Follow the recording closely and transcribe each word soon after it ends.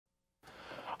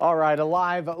All right, a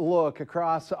live look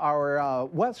across our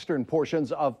western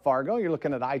portions of Fargo. You're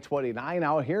looking at I-29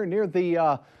 out here near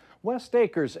the West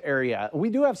Acres area.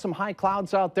 We do have some high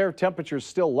clouds out there. Temperatures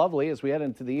still lovely as we head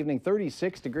into the evening.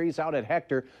 36 degrees out at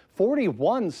Hector,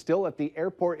 41 still at the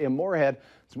airport in Moorhead.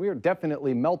 So we are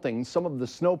definitely melting some of the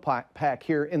snowpack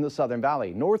here in the Southern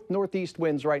Valley. Northeast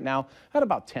winds right now at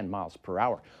about 10 miles per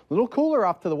hour. A little cooler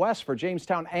off to the west for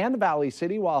Jamestown and Valley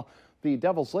City, while the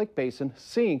Devil's Lake Basin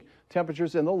seeing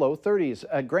temperatures in the low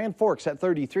 30s. Grand Forks at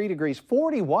 33 degrees,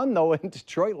 41 though in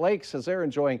Detroit Lakes as they're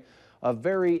enjoying a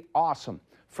very awesome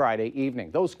Friday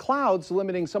evening. Those clouds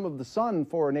limiting some of the sun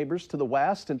for our neighbors to the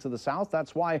west and to the south.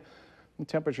 That's why the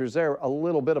temperatures there a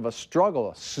little bit of a struggle.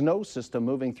 A snow system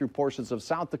moving through portions of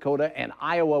South Dakota and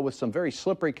Iowa with some very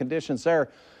slippery conditions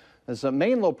there. As a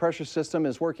main low pressure system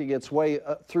is working its way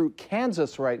through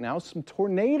Kansas right now, some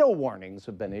tornado warnings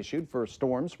have been issued for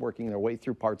storms working their way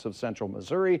through parts of central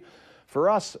Missouri. For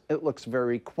us, it looks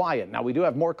very quiet. Now, we do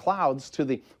have more clouds to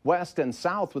the west and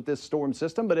south with this storm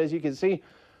system, but as you can see,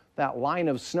 that line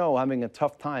of snow having a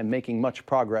tough time making much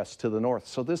progress to the north.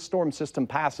 So this storm system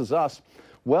passes us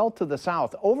well to the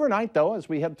south. Overnight, though, as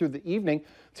we head through the evening,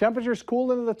 temperatures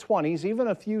cool into the 20s, even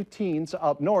a few teens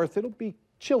up north. It'll be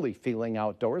chilly feeling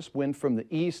outdoors, wind from the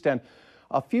east and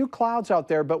a few clouds out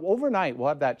there, but overnight we'll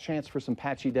have that chance for some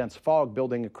patchy dense fog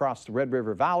building across the Red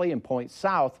River Valley and point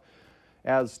south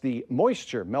as the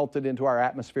moisture melted into our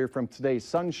atmosphere from today's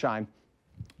sunshine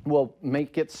will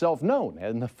make itself known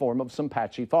in the form of some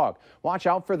patchy fog. Watch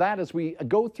out for that as we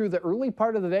go through the early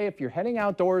part of the day. If you're heading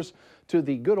outdoors to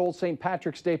the good old St.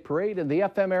 Patrick's Day parade in the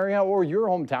FM area or your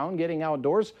hometown getting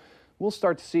outdoors, we'll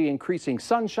start to see increasing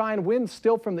sunshine, winds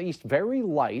still from the east, very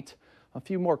light. A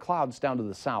few more clouds down to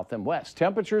the south and west.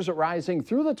 Temperatures are rising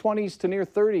through the 20s to near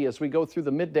 30 as we go through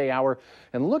the midday hour.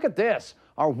 And look at this,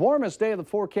 our warmest day of the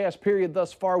forecast period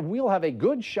thus far. We'll have a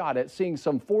good shot at seeing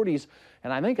some 40s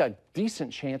and I think a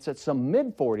decent chance at some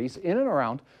mid 40s in and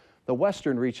around the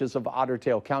western reaches of Otter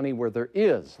Tail County where there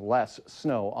is less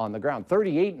snow on the ground.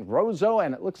 38 in Roseau,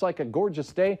 and it looks like a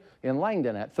gorgeous day in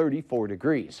Langdon at 34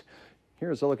 degrees.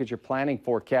 Here's a look at your planning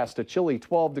forecast. A chilly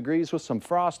 12 degrees with some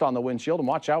frost on the windshield, and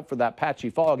watch out for that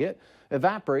patchy fog. It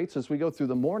evaporates as we go through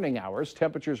the morning hours.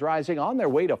 Temperatures rising on their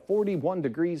way to 41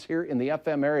 degrees here in the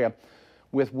FM area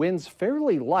with winds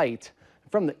fairly light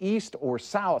from the east or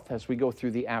south as we go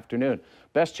through the afternoon.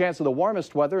 Best chance of the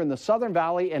warmest weather in the Southern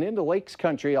Valley and into Lakes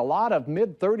Country. A lot of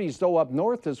mid 30s though up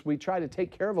north as we try to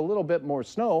take care of a little bit more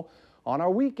snow on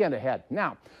our weekend ahead.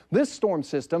 Now, this storm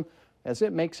system, as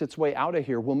it makes its way out of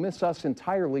here, will miss us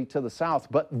entirely to the south.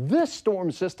 But this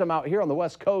storm system out here on the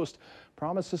west coast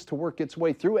promises to work its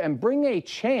way through and bring a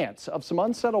chance of some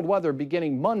unsettled weather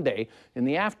beginning Monday in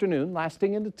the afternoon,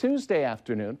 lasting into Tuesday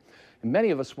afternoon. And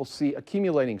many of us will see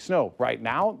accumulating snow. Right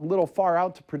now, a little far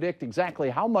out to predict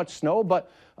exactly how much snow,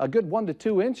 but a good 1 to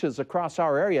 2 inches across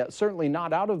our area. Certainly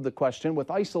not out of the question, with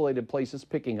isolated places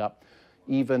picking up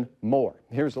even more.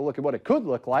 Here's a look at what it could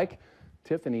look like.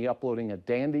 Tiffany uploading a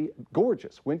dandy,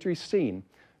 gorgeous wintry scene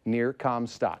near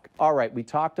Comstock. All right, we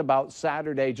talked about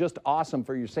Saturday, just awesome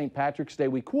for your St. Patrick's Day.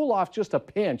 We cool off just a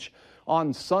pinch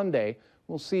on Sunday.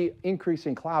 We'll see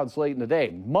increasing clouds late in the day.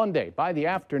 Monday, by the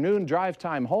afternoon, drive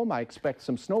time home, I expect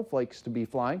some snowflakes to be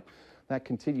flying. That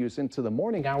continues into the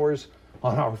morning hours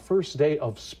on our first day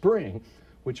of spring,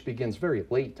 which begins very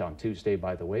late on Tuesday,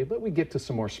 by the way, but we get to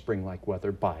some more spring-like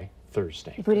weather by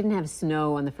Thursday. If we didn't have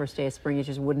snow on the first day of spring, it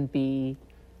just wouldn't be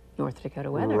North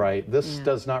Dakota weather. Right. This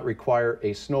does not require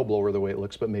a snowblower the way it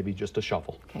looks, but maybe just a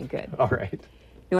shovel. Okay, good. All right.